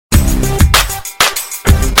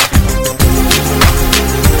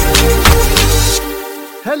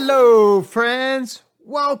Hello, friends.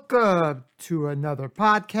 Welcome to another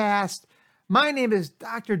podcast. My name is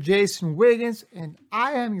Dr. Jason Wiggins, and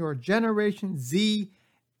I am your Generation Z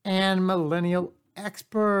and Millennial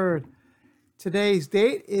expert. Today's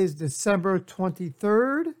date is December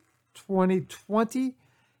 23rd, 2020.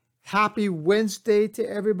 Happy Wednesday to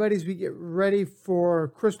everybody as we get ready for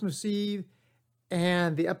Christmas Eve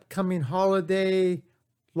and the upcoming holiday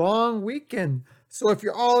long weekend. So if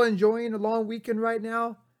you're all enjoying a long weekend right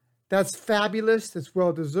now, that's fabulous. That's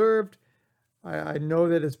well deserved. I know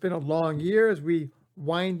that it's been a long year as we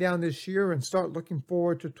wind down this year and start looking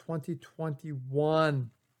forward to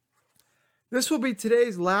 2021. This will be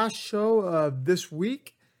today's last show of this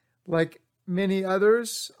week. Like many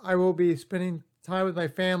others, I will be spending time with my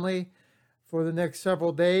family for the next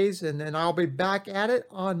several days, and then I'll be back at it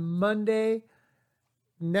on Monday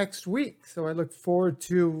next week. So I look forward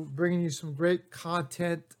to bringing you some great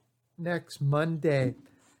content next Monday.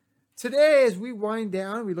 Today, as we wind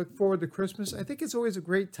down, we look forward to Christmas. I think it's always a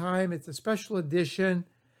great time. It's a special edition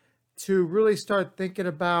to really start thinking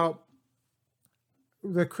about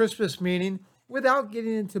the Christmas meaning without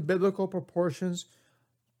getting into biblical proportions,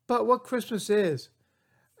 but what Christmas is.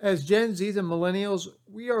 As Gen Zs and Millennials,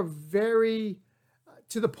 we are very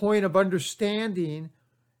to the point of understanding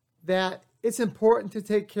that it's important to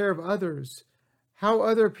take care of others, how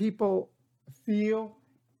other people feel,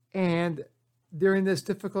 and during this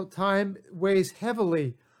difficult time weighs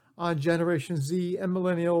heavily on Generation Z and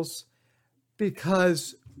Millennials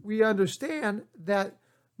because we understand that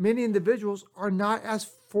many individuals are not as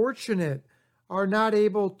fortunate, are not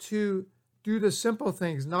able to do the simple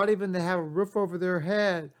things, not even to have a roof over their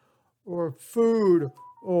head or food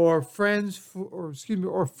or friends or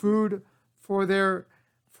food for their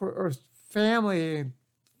or family,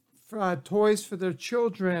 toys for their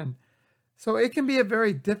children. So it can be a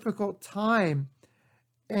very difficult time,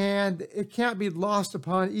 and it can't be lost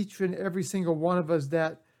upon each and every single one of us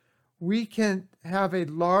that we can have a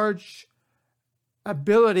large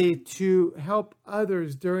ability to help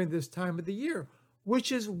others during this time of the year,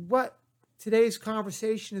 which is what today's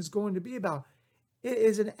conversation is going to be about. It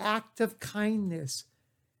is an act of kindness.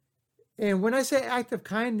 And when I say act of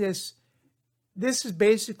kindness, this is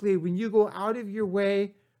basically when you go out of your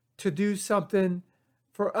way to do something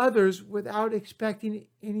for others without expecting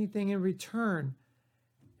anything in return.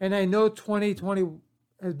 And I know 2020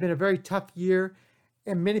 has been a very tough year,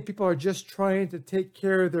 and many people are just trying to take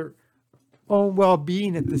care of their own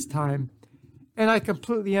well-being at this time. And I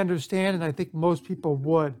completely understand, and I think most people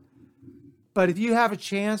would. But if you have a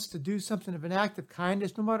chance to do something of an act of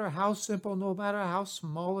kindness, no matter how simple, no matter how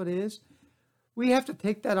small it is, we have to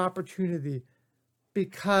take that opportunity.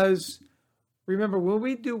 Because remember, when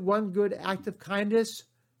we do one good act of kindness,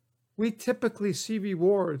 we typically see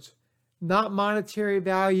rewards, not monetary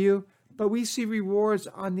value, but we see rewards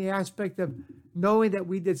on the aspect of knowing that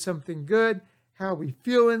we did something good, how we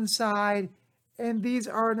feel inside, and these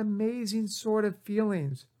are an amazing sort of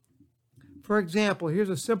feelings. For example, here's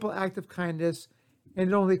a simple act of kindness, and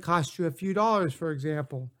it only costs you a few dollars, for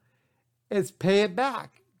example. It's pay it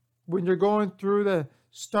back. When you're going through the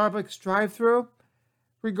Starbucks drive-thru,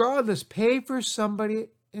 regardless, pay for somebody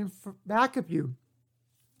in back of you.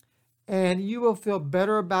 And you will feel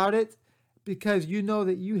better about it because you know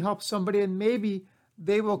that you helped somebody, and maybe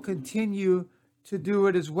they will continue to do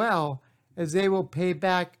it as well, as they will pay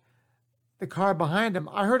back the car behind them.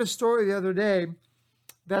 I heard a story the other day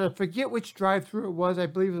that I forget which drive-thru it was. I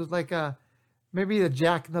believe it was like maybe a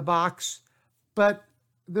Jack in the Box, but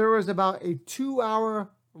there was about a 2-hour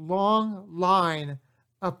long line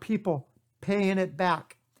of people paying it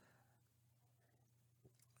back.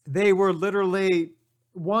 They were literally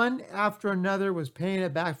one after another was paying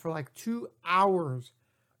it back for like 2 hours,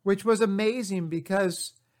 which was amazing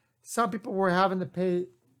because some people were having to pay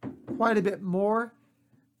quite a bit more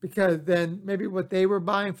because then maybe what they were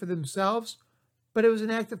buying for themselves, but it was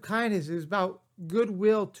an act of kindness. It was about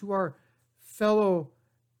goodwill to our fellow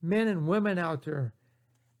men and women out there.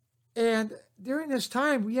 And during this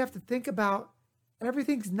time, we have to think about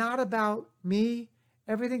everything's not about me.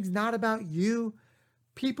 Everything's not about you.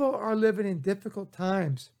 People are living in difficult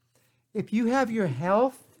times. If you have your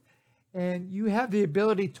health and you have the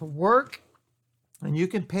ability to work and you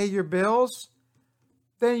can pay your bills,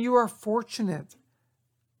 then you are fortunate.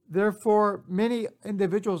 Therefore, many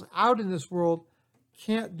individuals out in this world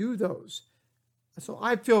can't do those. So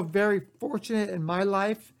I feel very fortunate in my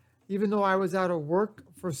life. Even though I was out of work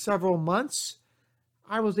for several months,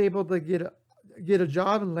 I was able to get a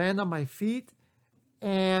job and land on my feet.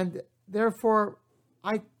 And therefore,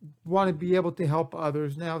 I want to be able to help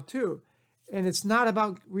others now too. And it's not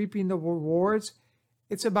about reaping the rewards.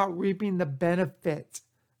 It's about reaping the benefit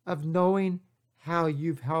of knowing how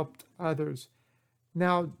you've helped others.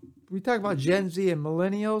 Now, we talk about Gen Z and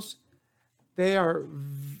millennials. They are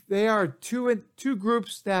two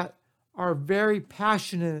groups that are very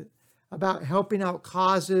passionate about helping out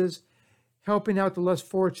causes, helping out the less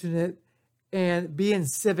fortunate, and being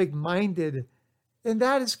civic minded. And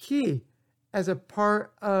that is key as a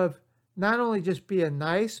part of not only just being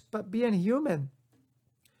nice, but being human.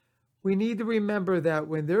 We need to remember that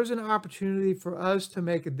when there's an opportunity for us to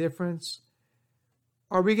make a difference,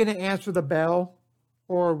 are we going to answer the bell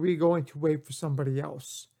or are we going to wait for somebody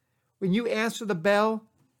else? When you answer the bell,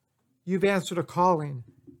 you've answered a calling.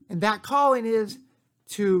 And that calling is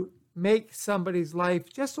to make somebody's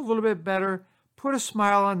life just a little bit better, put a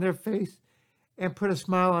smile on their face, and put a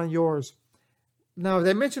smile on yours. Now, as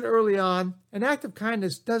I mentioned early on, an act of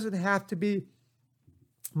kindness doesn't have to be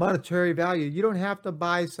monetary value. You don't have to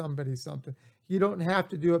buy somebody something. You don't have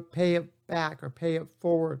to do it, pay it back or pay it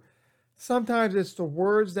forward. Sometimes it's the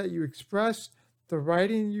words that you express, the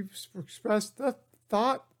writing you've expressed, the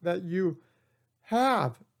thought that you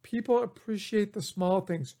have. People appreciate the small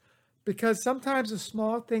things because sometimes the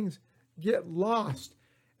small things get lost.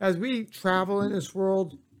 As we travel in this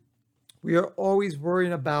world, we are always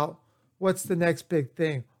worrying about what's the next big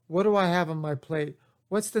thing? What do I have on my plate?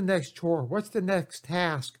 What's the next chore? What's the next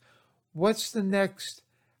task? What's the next?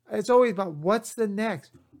 It's always about what's the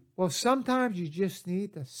next. Well, sometimes you just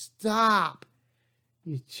need to stop.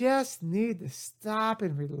 You just need to stop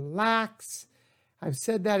and relax. I've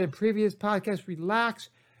said that in previous podcasts. Relax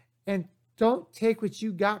and don't take what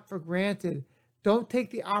you got for granted. Don't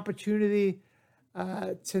take the opportunity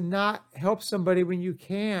to not help somebody when you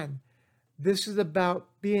can. This is about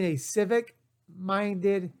being a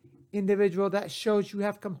civic-minded individual that shows you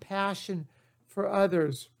have compassion for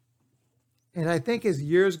others. And I think as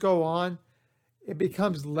years go on, it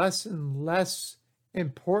becomes less and less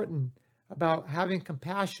important about having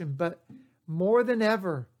compassion. But more than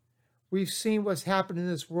ever, we've seen what's happened in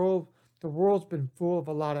this world. The world's been full of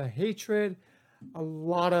a lot of hatred, a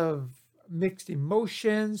lot of mixed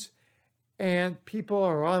emotions, and people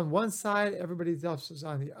are on one side, everybody else is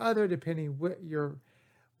on the other, depending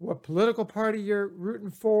what political party you're rooting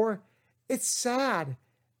for. It's sad.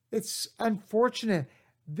 It's unfortunate.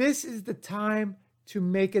 This is the time to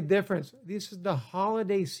make a difference. This is the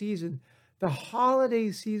holiday season. The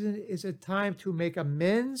holiday season is a time to make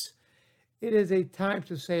amends. It is a time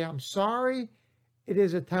to say, I'm sorry. It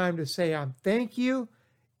is a time to say, I'm thank you.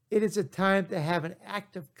 It is a time to have an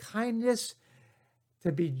act of kindness,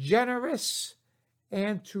 to be generous,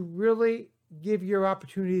 and to really give your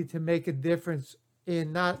opportunity to make a difference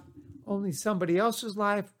in not only somebody else's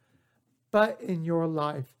life, but in your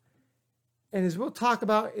life. And as we'll talk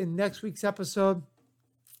about in next week's episode,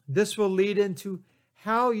 this will lead into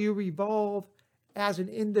how you evolve as an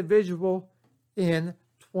individual in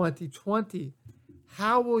 2020.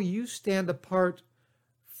 How will you stand apart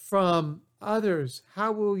from others?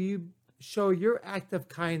 How will you show your act of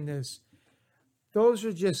kindness? Those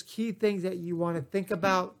are just key things that you want to think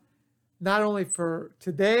about, not only for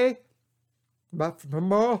today, but for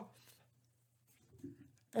tomorrow,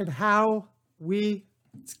 and how we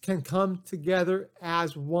can come together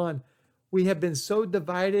as one. We have been so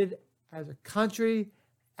divided as a country,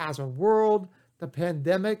 as a world. The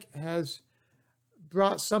pandemic has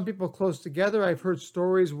brought some people close together. I've heard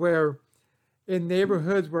stories where in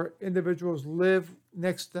neighborhoods where individuals live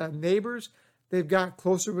next to neighbors, they've got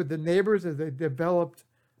closer with the neighbors as they developed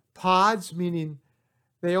pods, meaning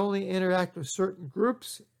they only interact with certain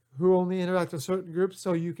groups who only interact with certain groups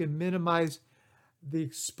so you can minimize the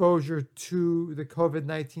exposure to the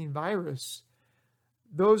COVID-19 virus.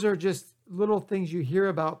 Those are just little things you hear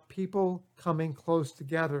about, people coming close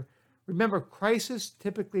together. Remember, crisis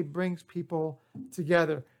typically brings people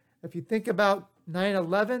together. If you think about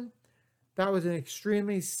 9/11, that was an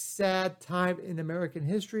extremely sad time in American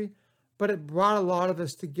history, but it brought a lot of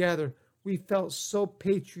us together. We felt so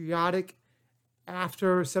patriotic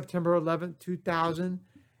after September 11th, 2000.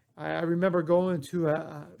 I remember going to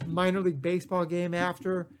a minor league baseball game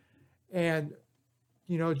after, and,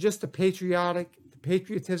 just the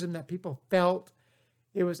patriotism that people felt.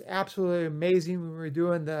 It was absolutely amazing when we were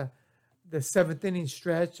doing the seventh inning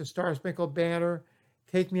stretch, the Star Spangled Banner,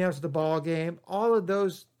 Take Me Out to the Ball Game. All of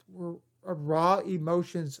those were raw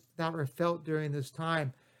emotions that were felt during this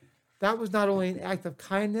time. That was not only an act of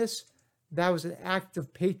kindness, that was an act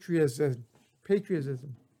of patriotism.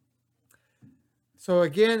 So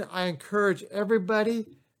again, I encourage everybody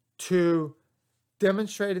to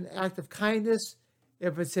demonstrate an act of kindness,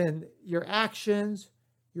 if it's in your actions,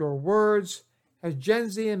 your words, As Gen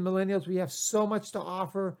Z and millennials, we have so much to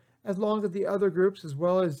offer, as long as the other groups, as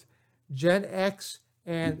well as Gen X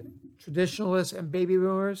and traditionalists and baby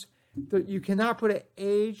boomers. That you cannot put an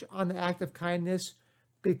age on the act of kindness,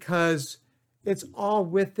 because it's all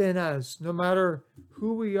within us. No matter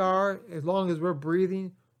who we are, as long as we're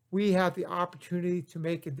breathing, we have the opportunity to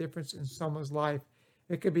make a difference in someone's life.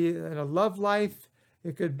 It could be in a love life,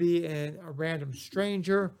 it could be in a random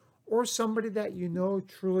stranger, or somebody that you know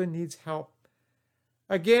truly needs help.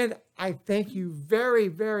 Again, I thank you very,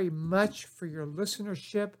 very much for your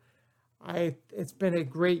listenership. It's been a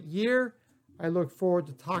great year. I look forward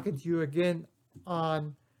to talking to you again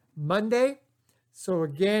on Monday. So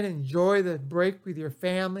again, enjoy the break with your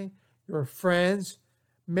family, your friends.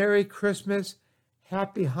 Merry Christmas,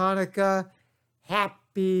 Happy Hanukkah,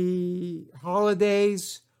 Happy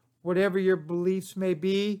Holidays, whatever your beliefs may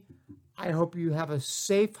be. I hope you have a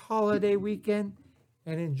safe holiday weekend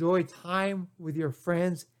and enjoy time with your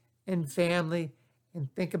friends and family,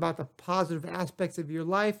 and think about the positive aspects of your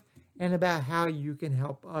life and about how you can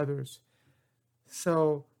help others.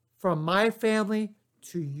 So from my family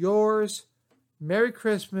to yours, Merry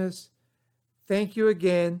Christmas. Thank you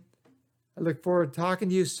again. I look forward to talking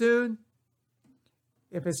to you soon.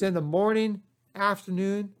 If it's in the morning,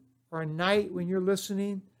 afternoon, or night when you're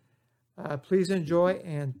listening, please enjoy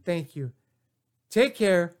and thank you. Take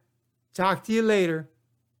care. Talk to you later.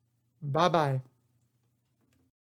 Bye-bye.